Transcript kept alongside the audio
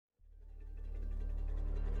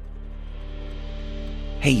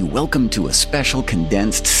Hey, welcome to a special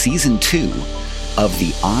condensed Season 2 of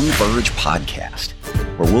the On Verge podcast,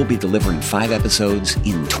 where we'll be delivering 5 episodes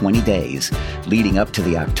in 20 days leading up to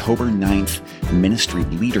the October 9th Ministry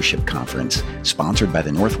Leadership Conference sponsored by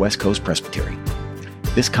the Northwest Coast Presbytery.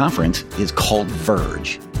 This conference is called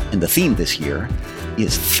Verge, and the theme this year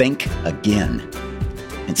is Think Again.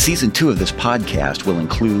 And Season 2 of this podcast will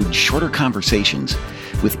include shorter conversations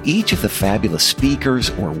with each of the fabulous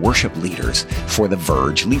speakers or worship leaders for the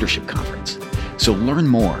Verge Leadership Conference. So learn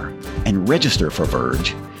more and register for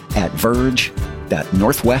Verge at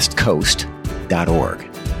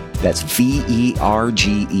verge.northwestcoast.org. That's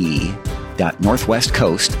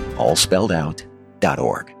VERGE.northwestcoast, all spelled out,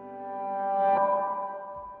 .org.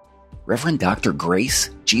 Reverend Dr.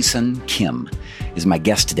 Grace Jisun Kim is my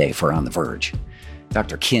guest today for On the Verge.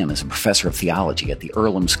 Dr. Kim is a professor of theology at the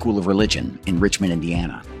Earlham School of Religion in Richmond,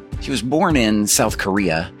 Indiana. She was born in South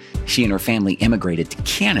Korea. She and her family immigrated to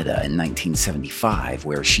Canada in 1975,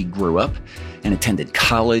 where she grew up and attended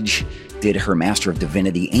college, did her Master of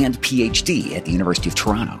Divinity and PhD at the University of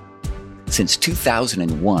Toronto. Since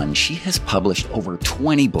 2001, she has published over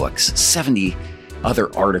 20 books, 70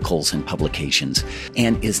 other articles and publications,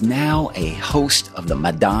 and is now a host of the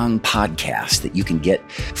Madang podcast that you can get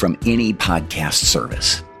from any podcast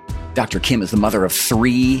service. Dr. Kim is the mother of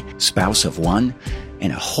 3, spouse of 1,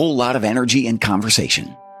 and a whole lot of energy and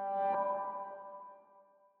conversation.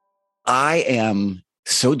 I am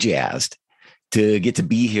so jazzed to get to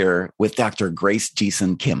be here with Dr. Grace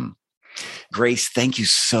Jisun Kim. Grace, thank you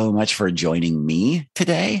so much for joining me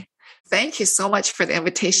today. Thank you so much for the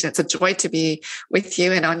invitation. It's a joy to be with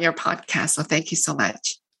you and on your podcast. So thank you so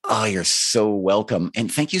much. Oh, you're so welcome.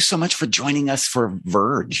 And thank you so much for joining us for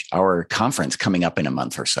Verge, our conference coming up in a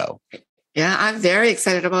month or so. Yeah, I'm very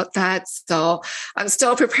excited about that. So I'm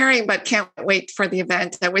still preparing, but can't wait for the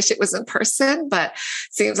event. I wish it was in person, but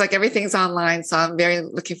seems like everything's online. So I'm very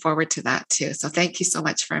looking forward to that too. So thank you so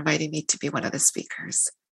much for inviting me to be one of the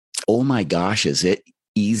speakers. Oh my gosh, is it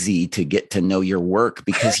easy to get to know your work,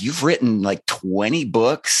 because you've written like 20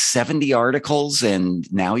 books, 70 articles, and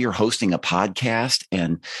now you're hosting a podcast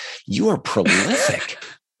and you are prolific.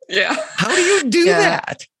 Yeah. How do you do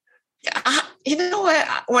that? You know what?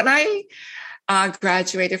 When I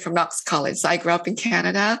graduated from Knox College, so I grew up in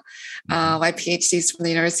Canada. My PhD is from the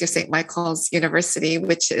University of St. Michael's University,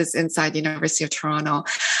 which is inside the University of Toronto.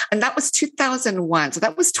 And that was 2001. So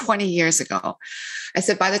that was 20 years ago. I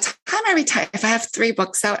said, by the time I retire, if I have 3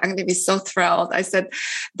 books out, I'm going to be so thrilled. I said,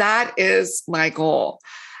 that is my goal.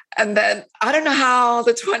 And then I don't know how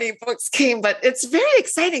the 20 books came, but it's very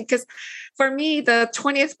exciting because for me, the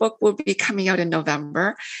 20th book will be coming out in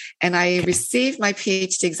November. And I received my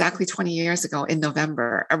PhD exactly 20 years ago in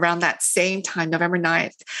November, around that same time, November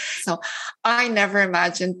 9th. So I never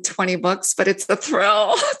imagined 20 books, but it's a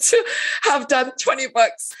thrill to have done 20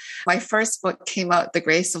 books. My first book came out, The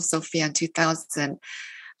Grace of Sophia, in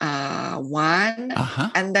 2001.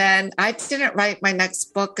 And then I didn't write my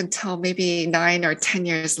next book until maybe 9 or 10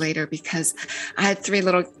 years later because I had 3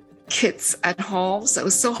 little kids at home. So it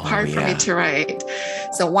was so hard for me to write.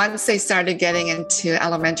 So once they started getting into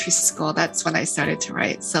elementary school, that's when I started to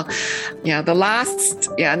write. So the last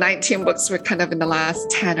 19 books were kind of in the last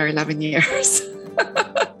 10 or 11 years.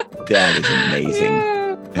 That is amazing.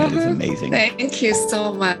 That is amazing. Thank you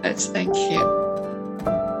so much. Thank you.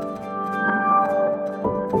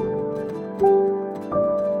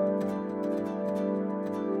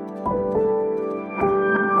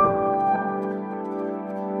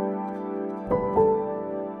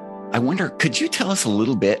 I wonder, could you tell us a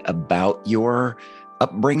little bit about your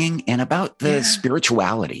upbringing and about the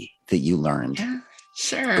spirituality that you learned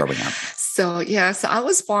growing up? So I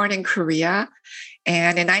was born in Korea.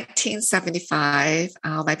 And in 1975,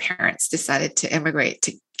 my parents decided to immigrate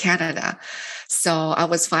to Canada. So I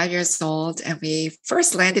was 5 years old and we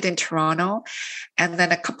first landed in Toronto. And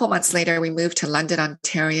then a couple months later, we moved to London,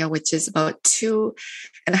 Ontario, which is about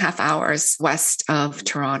 2.5 hours west of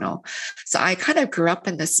Toronto. So I kind of grew up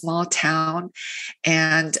in this small town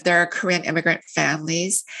and there are Korean immigrant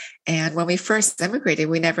families. And when we first immigrated,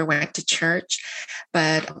 we never went to church,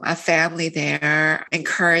 but a family there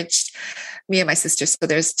encouraged me and my sister. So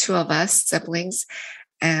there's 2 of us, siblings.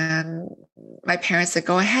 And my parents said,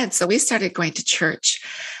 go ahead. So we started going to church.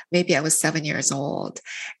 Maybe I was 7 years old.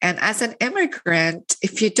 And as an immigrant,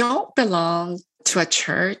 if you don't belong to a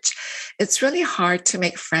church, it's really hard to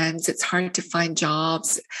make friends. It's hard to find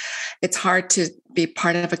jobs. It's hard to be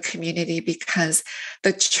part of a community because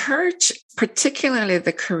the church particularly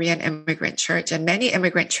the Korean immigrant church and many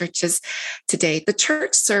immigrant churches today. The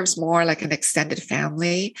church serves more like an extended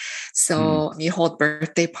family. So you hold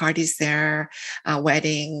birthday parties there,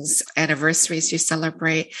 weddings, anniversaries you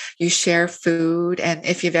celebrate, you share food. And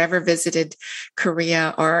if you've ever visited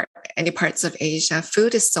Korea or any parts of Asia,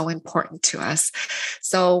 food is so important to us.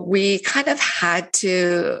 So we kind of had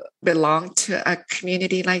to belong to a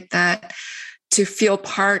community like that to feel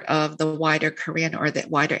part of the wider Korean or the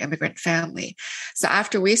wider immigrant family. So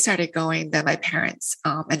after we started going, then my parents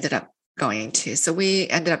ended up going too. So we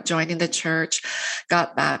ended up joining the church,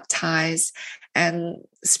 got baptized, and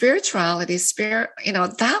spirituality,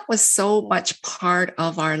 that was so much part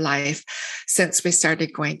of our life since we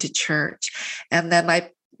started going to church. And then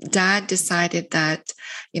my dad decided that,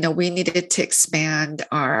 we needed to expand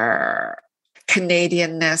our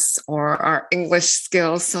Canadianness or our English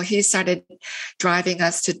skills. So he started driving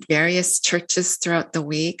us to various churches throughout the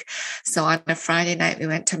week. So on a Friday night, we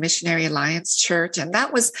went to Missionary Alliance Church, and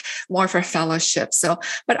that was more for fellowship.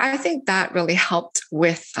 But I think that really helped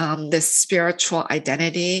with this spiritual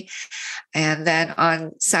identity. And then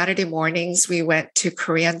on Saturday mornings, we went to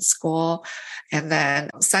Korean school. And then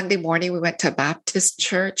Sunday morning, we went to a Baptist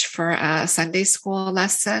church for a Sunday school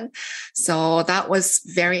lesson. So that was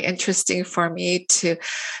very interesting for me to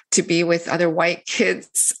be with other white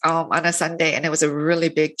kids on a Sunday. And it was a really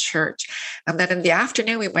big church. And then in the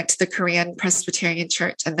afternoon, we went to the Korean Presbyterian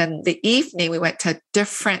church. And then the evening, we went to a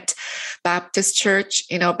different Baptist church.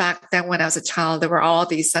 Back then when I was a child, there were all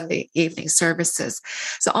these Sunday evening services.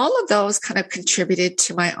 So all of those kind of contributed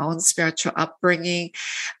to my own spiritual upbringing.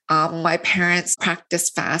 My parents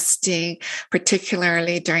practiced fasting,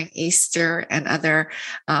 particularly during Easter and other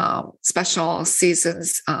special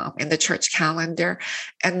seasons in the church calendar,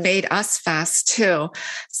 and made us fast too.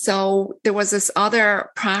 So there was this other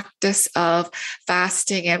practice of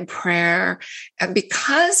fasting and prayer. And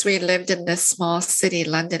because we lived in this small city,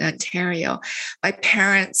 London, Ontario, my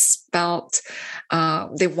parents felt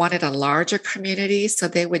they wanted a larger community. So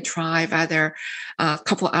they would drive either a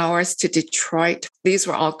couple hours to Detroit. These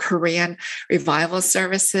were all Korean revival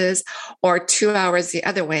services, or 2 hours the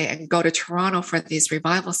other way and go to Toronto for these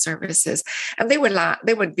revival services. And they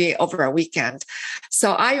would be over a weekend.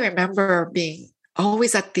 So I remember being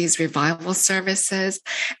always at these revival services,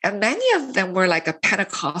 and many of them were like a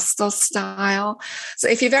Pentecostal style. So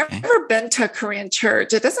if you've ever been to a Korean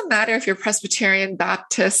church, it doesn't matter if you're Presbyterian,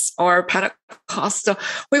 Baptist, or Pentecostal,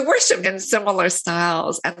 we worship in similar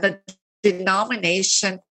styles, and the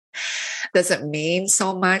denomination doesn't mean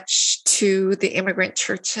so much to the immigrant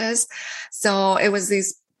churches. So it was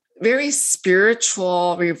these very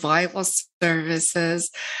spiritual revival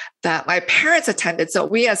services that my parents attended. So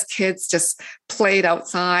we as kids just played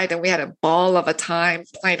outside, and we had a ball of a time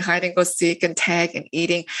playing hide and go seek and tag and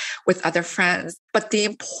eating with other friends. But the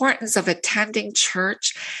importance of attending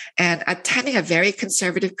church and attending a very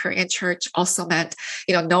conservative Korean church also meant,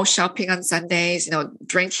 no shopping on Sundays,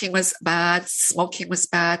 drinking was bad, smoking was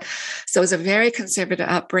bad. So it was a very conservative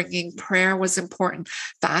upbringing. Prayer was important.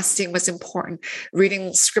 Fasting was important.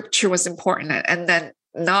 Reading scripture was important. And then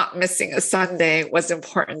not missing a Sunday was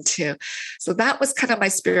important too. So that was kind of my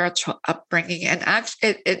spiritual upbringing. And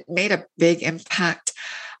actually, it made a big impact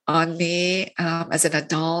on me as an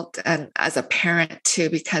adult and as a parent too,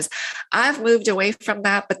 because I've moved away from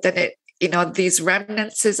that, but then these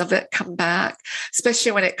remnants of it come back,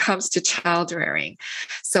 especially when it comes to child rearing.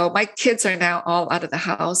 So my kids are now all out of the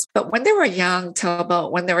house, but when they were young, till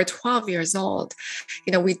about when they were 12 years old,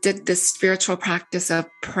 we did this spiritual practice of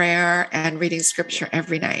prayer and reading scripture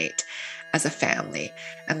every night as a family.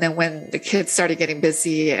 And then when the kids started getting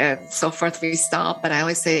busy and so forth, we stopped. But I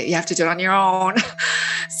always say, you have to do it on your own.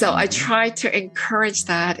 So I try to encourage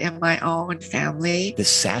that in my own family. The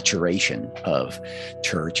saturation of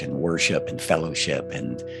church and worship and fellowship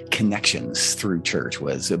and connections through church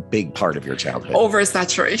was a big part of your childhood.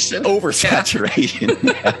 Oversaturation. Oversaturation.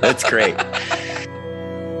 Yeah. Yeah, that's great.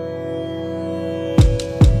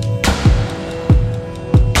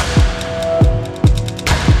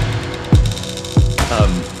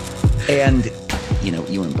 And,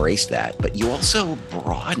 you embraced that, but you also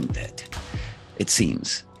broadened it, it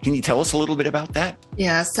seems. Can you tell us a little bit about that?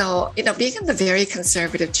 Yeah. So, being in the very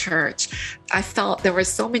conservative church, I felt there were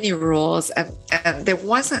so many rules and there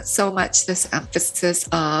wasn't so much this emphasis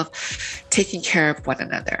of taking care of one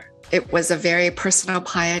another. It was a very personal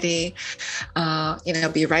piety,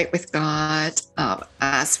 be right with God,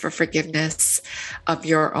 ask for forgiveness of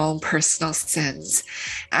your own personal sins.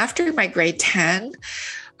 After my grade 10,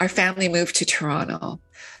 our family moved to Toronto.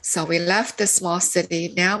 So we left this small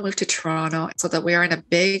city, now moved to Toronto, so that we are in a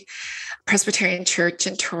big Presbyterian church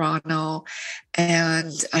in Toronto.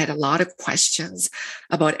 And I had a lot of questions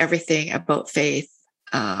about everything, about faith,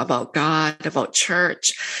 about God, about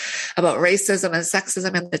church, about racism and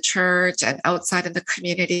sexism in the church and outside in the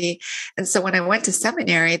community. And so when I went to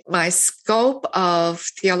seminary, my scope of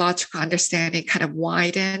theological understanding kind of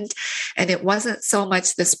widened. And it wasn't so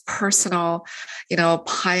much this personal,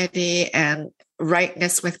 piety and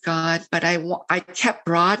rightness with God, but I kept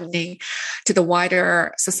broadening to the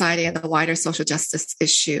wider society and the wider social justice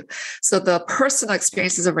issue. So the personal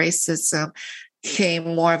experiences of racism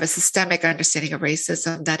came more of a systemic understanding of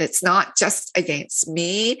racism, that it's not just against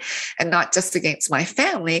me and not just against my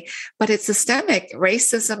family, but it's systemic.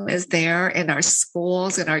 Racism is there in our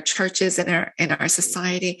schools, in our churches, in our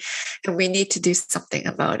society, and we need to do something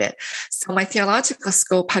about it. So my theological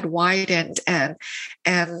scope had widened, and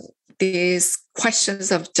these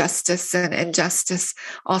questions of justice and injustice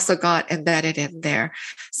also got embedded in there.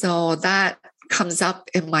 So that comes up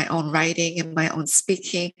in my own writing, in my own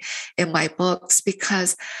speaking, in my books,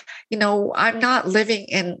 because, I'm not living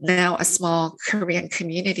in now a small Korean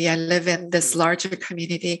community. I live in this larger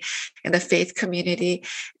community, in the faith community.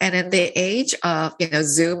 And in the age of,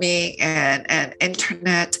 Zooming and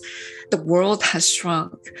internet, the world has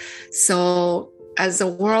shrunk. So as the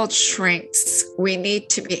world shrinks, we need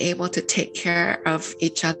to be able to take care of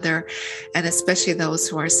each other, and especially those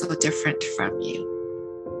who are so different from you.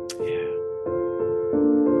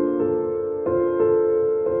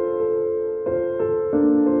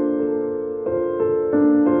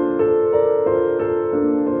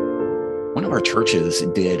 One of our churches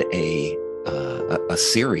did a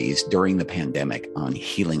series during the pandemic on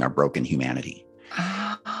healing our broken humanity.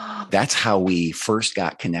 That's how we first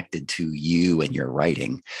got connected to you and your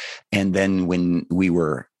writing. And then when we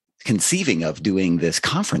were conceiving of doing this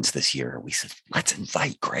conference this year, we said, let's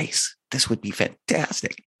invite Grace. This would be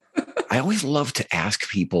fantastic. I always love to ask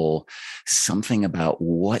people something about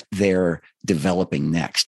what they're developing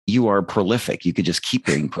next. You are prolific. You could just keep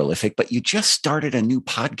being prolific, but you just started a new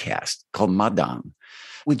podcast called Madang.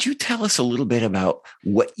 Would you tell us a little bit about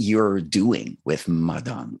what you're doing with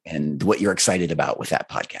Madang and what you're excited about with that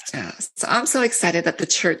podcast? Yeah, so I'm so excited that the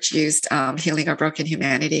church used Healing Our Broken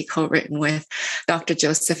Humanity, co-written with Dr.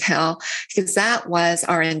 Joseph Hill, because that was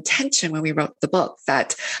our intention when we wrote the book,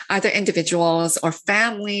 that either individuals or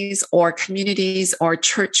families or communities or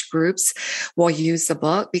church groups will use the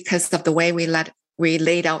book because of the way we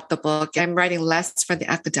laid out the book. I'm writing less for the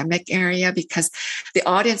academic area because the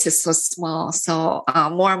audience is so small. So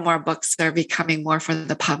more and more books are becoming more for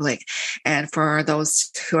the public and for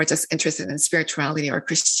those who are just interested in spirituality or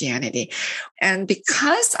Christianity. And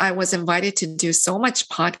because I was invited to do so much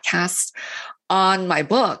podcasts on my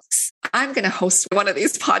books, I'm going to host one of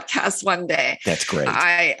these podcasts one day. That's great.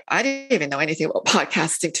 I didn't even know anything about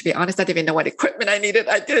podcasting, to be honest. I didn't even know what equipment I needed.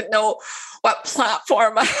 I didn't know what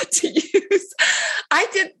platform I had to use. I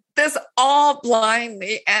did this all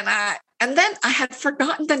blindly. And then I had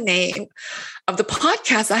forgotten the name of the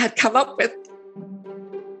podcast I had come up with.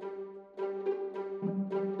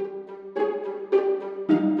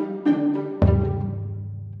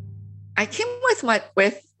 I came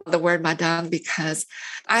with the word Madang because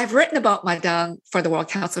I've written about Madang for the World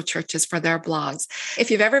Council of Churches for their blogs. If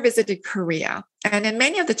you've ever visited Korea, and in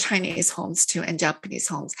many of the Chinese homes too, and Japanese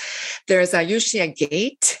homes, there's usually a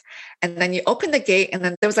gate, and then you open the gate, and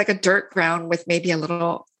then there was like a dirt ground with maybe a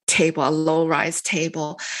little table, a low-rise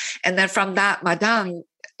table. And then from that Madang,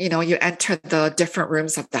 you enter the different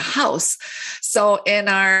rooms of the house. So in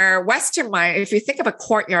our Western mind, if you think of a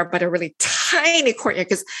courtyard, but a really tiny courtyard,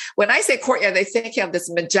 because when I say courtyard, they think of this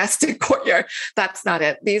majestic courtyard. That's not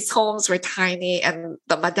it. These homes were tiny and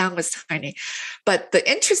the Madang was tiny. But the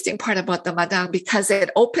interesting part about the Madang, because it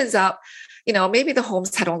opens up, maybe the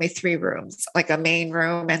homes had only 3 rooms, like a main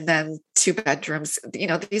room and then 2 bedrooms.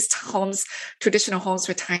 These homes, traditional homes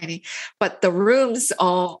were tiny, but the rooms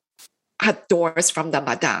all had doors from the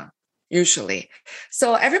Madang, usually.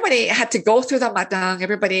 So everybody had to go through the Madang.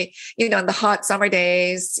 Everybody, in the hot summer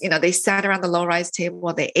days, they sat around the low-rise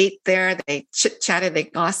table, they ate there, they chit-chatted, they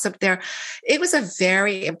gossiped there. It was a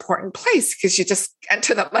very important place because you just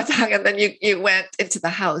enter the Madang and then you went into the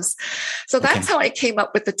house. So that's how I came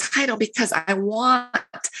up with the title, because I want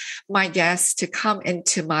my guests to come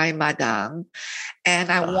into my Madang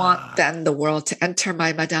And I want then the world to enter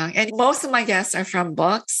my Madang. And most of my guests are from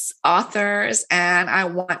books, authors, and I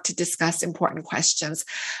want to discuss important questions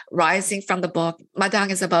rising from the book.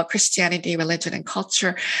 Madang is about Christianity, religion, and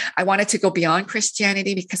culture. I wanted to go beyond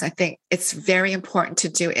Christianity because I think it's very important to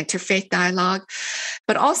do interfaith dialogue,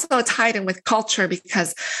 but also tied in with culture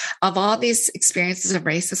because of all these experiences of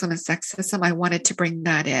racism and sexism. I wanted to bring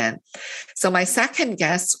that in. So my second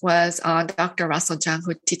guest was Dr. Russell Jung,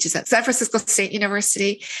 who teaches at San Francisco State University.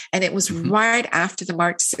 And it was right after the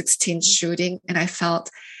March 16th shooting. And I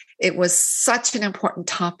felt it was such an important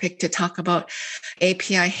topic to talk about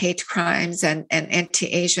API hate crimes and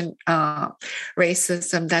anti-Asian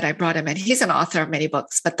racism that I brought him in. He's an author of many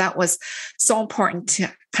books, but that was so important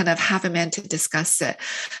to kind of have him in to discuss it.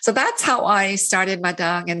 So that's how I started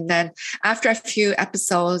Madang. And then after a few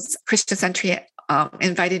episodes, Christian Century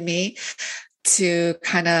invited me to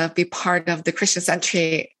kind of be part of the Christian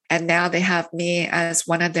Century. And now they have me as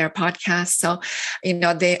one of their podcasts. So,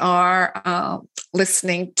 they are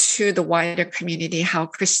listening to the wider community, how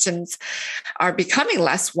Christians are becoming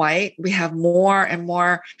less white. We have more and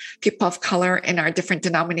more people of color in our different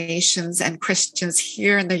denominations and Christians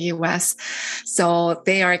here in the U.S. So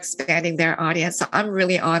they are expanding their audience. So I'm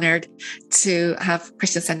really honored to have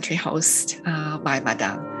Christian Century host my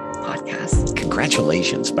Madang podcast.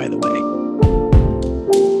 Congratulations, by the way.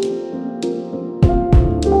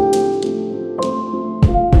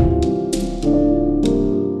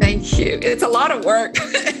 It's a lot of work.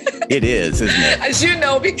 It is, isn't it? As you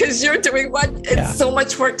know, because you're doing it's so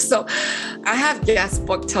much work. So I have guests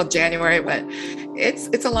booked till January, but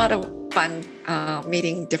it's a lot of fun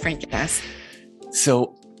meeting different guests.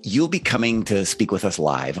 So you'll be coming to speak with us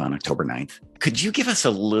live on October 9th. Could you give us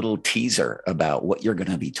a little teaser about what you're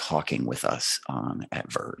going to be talking with us on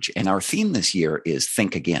at Verge? And our theme this year is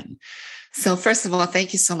Think Again. So first of all,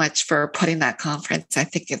 thank you so much for putting that conference. I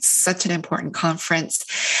think it's such an important conference.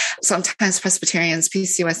 Sometimes Presbyterians,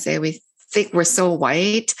 PCUSA, we think we're so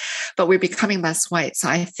white, but we're becoming less white. So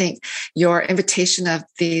I think your invitation of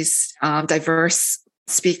these diverse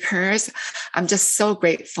speakers, I'm just so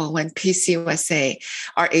grateful when PCUSA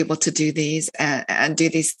are able to do these and do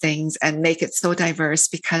these things and make it so diverse,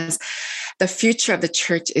 because the future of the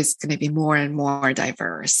church is going to be more and more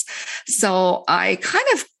diverse. So I kind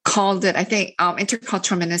of called it, I think,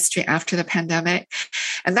 intercultural ministry after the pandemic.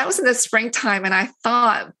 And that was in the springtime. And I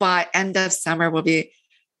thought by end of summer will be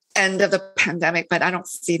end of the pandemic, but I don't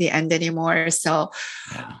see the end anymore. So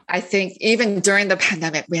I think even during the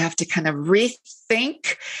pandemic, we have to kind of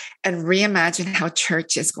rethink and reimagine how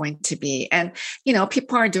church is going to be. And,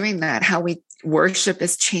 people are doing that. How we worship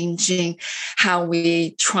is changing. How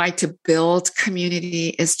we try to build community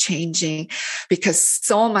is changing, because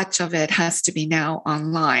so much of it has to be now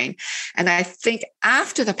online. And I think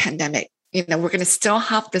after the pandemic, we're going to still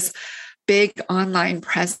have this big online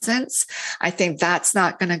presence. I think that's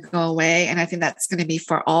not going to go away. And I think that's going to be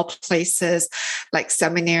for all places, like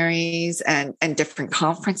seminaries and different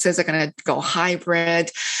conferences are going to go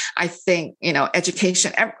hybrid. I think,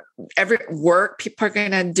 education, every work, people are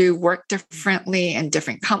going to do work differently in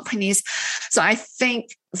different companies. So I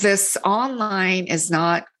think this online is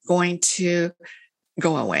not going to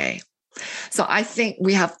go away. So I think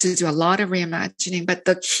we have to do a lot of reimagining, but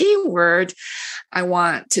the key word I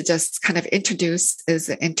want to just kind of introduce is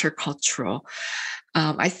intercultural.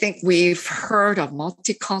 I think we've heard of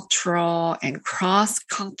multicultural and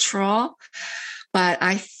cross-cultural, but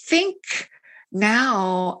I think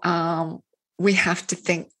now we have to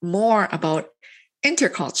think more about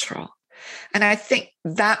intercultural. And I think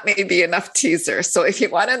that may be enough teaser. So if you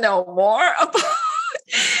want to know more about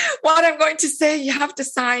what I'm going to say, you have to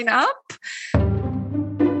sign up.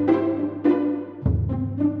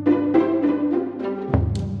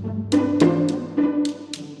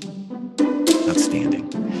 Outstanding.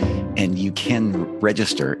 And you can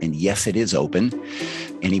register. And yes, it is open.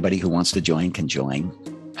 Anybody who wants to join can join.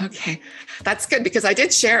 Okay. That's good, because I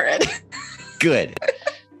did share it. Good.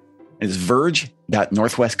 It's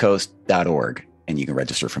verge.northwestcoast.org, and you can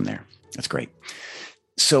register from there. That's great.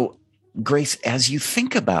 So, Grace, as you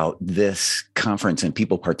think about this conference and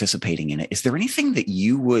people participating in it, is there anything that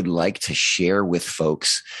you would like to share with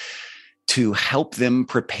folks to help them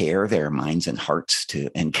prepare their minds and hearts to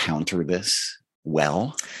encounter this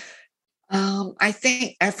well? I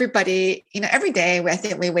think everybody, every day, I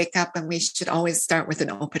think we wake up and we should always start with an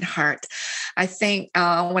open heart. I think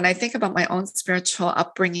when I think about my own spiritual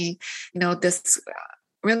upbringing, this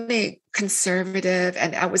really conservative,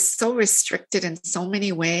 and I was so restricted in so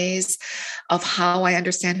many ways of how I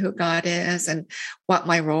understand who God is and what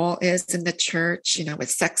my role is in the church, with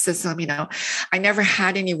sexism. I never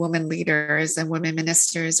had any women leaders and women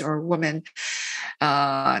ministers or women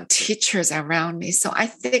teachers around me. So I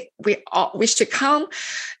think we should come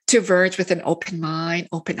to Verge with an open mind,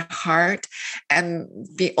 open heart, and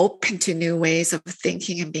be open to new ways of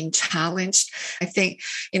thinking and being challenged. I think,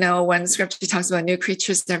 when scripture talks about new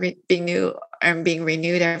creatures being new and being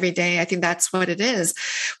renewed every day, I think that's what it is.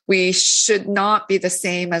 We should not be the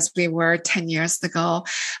same as we were 10 years ago.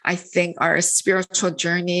 I think our spiritual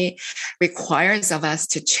journey requires of us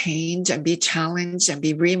to change and be challenged and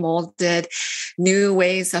be remolded, new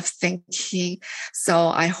ways of thinking. So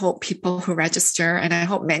I hope people who register, and I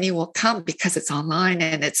hope many will come because it's online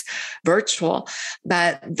and it's virtual,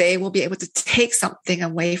 but they will be able to take something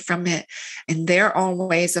away from it in their own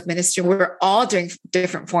ways of ministry. We're all doing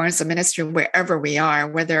different forms of ministry wherever we are,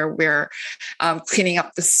 whether we're cleaning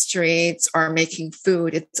up the streets or making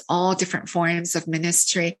food. It's all different forms of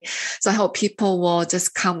ministry. So I hope people will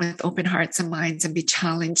just come with open hearts and minds and be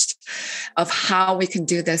challenged of how we can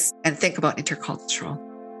do this and think about intercultural.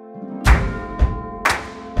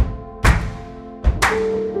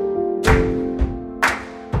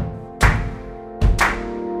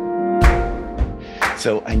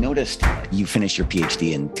 So I noticed you finished your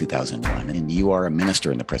PhD in 2001, and you are a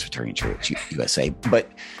minister in the Presbyterian Church USA, but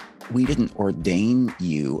we didn't ordain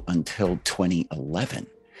you until 2011.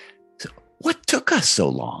 So what took us so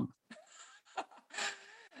long?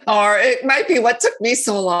 Or it might be what took me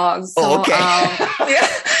so long. So, okay.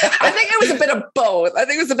 I think it was a bit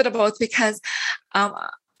of both. Because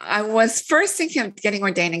I was first thinking of getting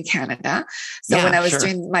ordained in Canada. So when I was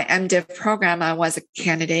doing my MDiv program, I was a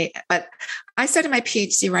candidate, but I started my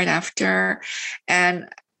PhD right after. And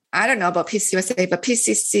I don't know about PCUSA, but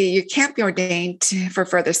PCC, you can't be ordained for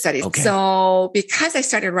further studies. Okay. So because I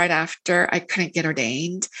started right after, I couldn't get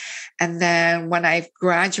ordained. And then when I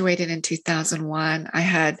graduated in 2001, I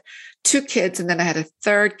had 2 kids, and then I had a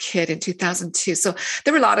 3rd kid in 2002. So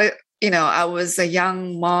there were a lot of, I was a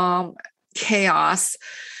young mom, chaos.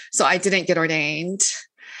 So I didn't get ordained.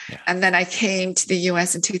 Yeah. And then I came to the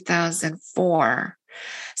US in 2004.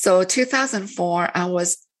 So 2004, I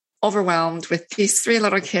was overwhelmed with these 3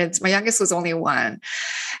 little kids. My youngest was only 1.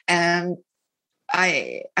 And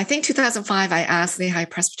I think 2005, I asked Lehigh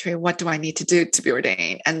Presbytery, what do I need to do to be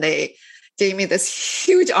ordained? And they gave me this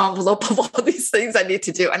huge envelope of all these things I need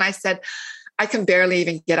to do. And I said, I can barely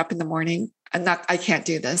even get up in the morning. I can't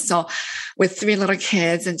do this. So with 3 little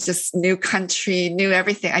kids and just new country, new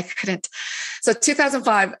everything, I couldn't. So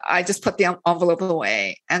 2005, I just put the envelope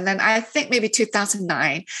away. And then I think maybe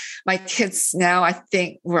 2009, my kids now, I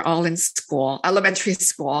think we're all in school, elementary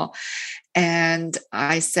school. And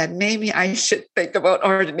I said, maybe I should think about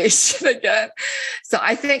ordination again. So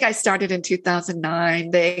I think I started in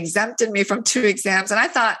 2009. They exempted me from 2 exams. And I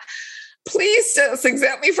thought, please just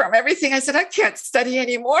exempt me from everything. I said, I can't study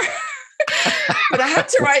anymore. But I had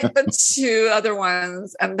to write the 2 other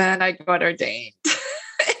ones, and then I got ordained.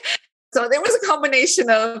 So there was a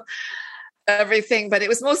combination of everything, but it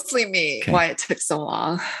was mostly me, why it took so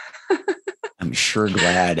long. I'm sure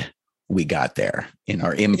glad we got there in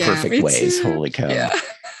our imperfect ways. Too. Holy cow. Yeah.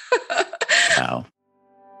 Wow.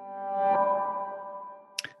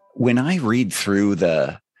 When I read through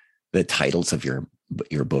the titles of your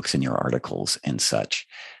books and your articles and such,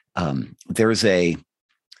 there's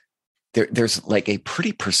like a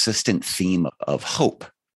pretty persistent theme of hope,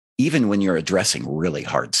 even when you're addressing really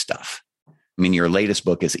hard stuff. I mean, your latest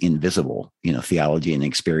book is Invisible, Theology and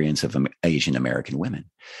Experience of Asian American Women.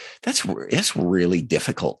 It's really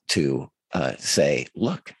difficult to say,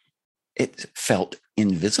 look, it felt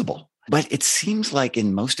invisible. But it seems like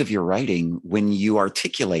in most of your writing, when you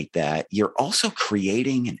articulate that, you're also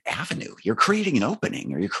creating an avenue. You're creating an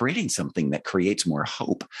opening, or you're creating something that creates more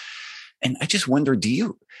hope. And I just wonder, do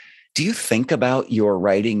you think about your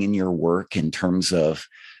writing and your work in terms of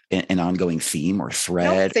an ongoing theme or thread?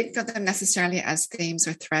 I don't think of them necessarily as themes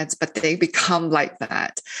or threads, but they become like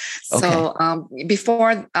that. So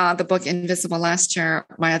before the book Invisible last year,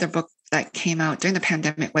 my other book that came out during the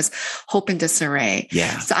pandemic was Hope in Disarray.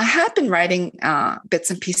 Yeah. So I had been writing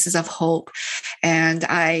bits and pieces of hope. And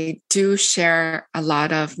I do share a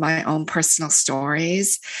lot of my own personal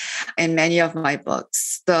stories in many of my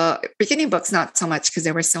books. The beginning books, not so much because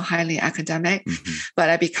they were so highly academic, but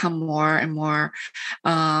I become more and more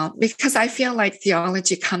because I feel like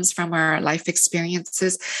theology comes from our life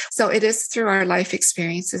experiences. So it is through our life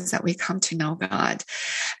experiences that we come to know God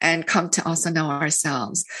and come to also know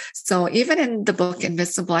ourselves. So even in the book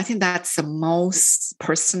Invisible, I think that's the most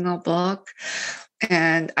personal book.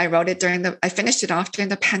 And I wrote it I finished it off during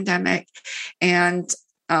the pandemic. And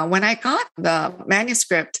when I got the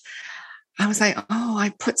manuscript, I was like, oh,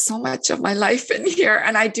 I put so much of my life in here.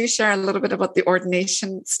 And I do share a little bit about the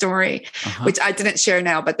ordination story, which I didn't share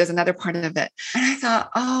now, but there's another part of it. And I thought,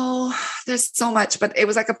 oh, there's so much, but it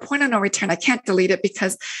was like a point of no return. I can't delete it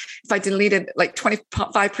because if I delete it, like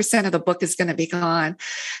 25% of the book is going to be gone.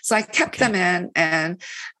 So I kept them in, and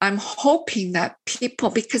I'm hoping that people,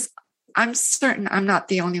 because I'm certain I'm not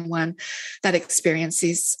the only one that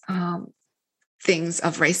experiences things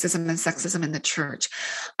of racism and sexism in the church.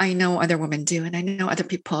 I know other women do, and I know other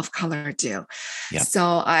people of color do. Yep.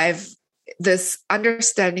 So this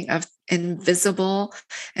understanding of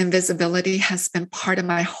invisibility has been part of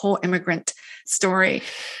my whole immigrant story.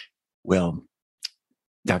 Well,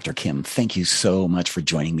 Dr. Kim, thank you so much for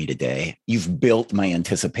joining me today. You've built my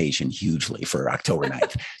anticipation hugely for October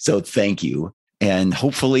 9th. So thank you. And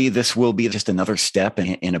hopefully this will be just another step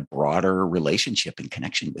in a broader relationship and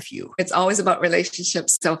connection with you. It's always about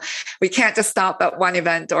relationships. So we can't just stop at one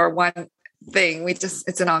event or one thing.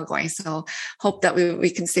 It's an ongoing. So hope that we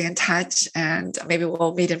can stay in touch, and maybe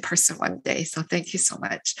we'll meet in person one day. So thank you so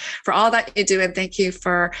much for all that you do. And thank you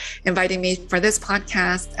for inviting me for this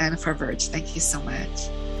podcast and for Verge. Thank you so much.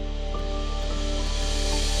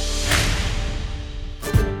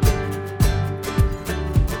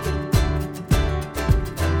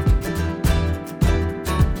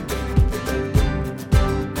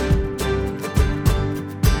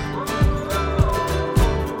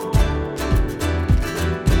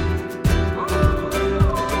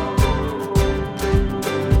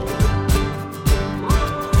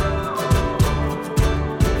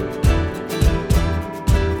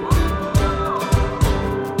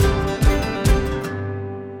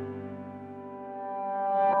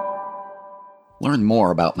 Learn more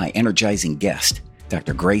about my energizing guest,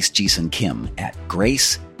 Dr. Grace Jisun Kim, at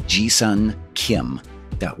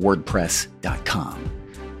gracejisunkim.wordpress.com.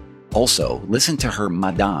 Also, listen to her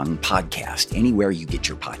Madan podcast anywhere you get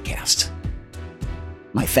your podcasts.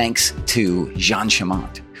 My thanks to Jean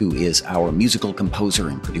Chamont, who is our musical composer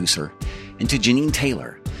and producer, and to Janine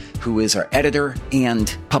Taylor, who is our editor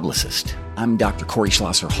and publicist. I'm Dr. Corey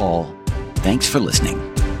Schlosser Hall. Thanks for listening.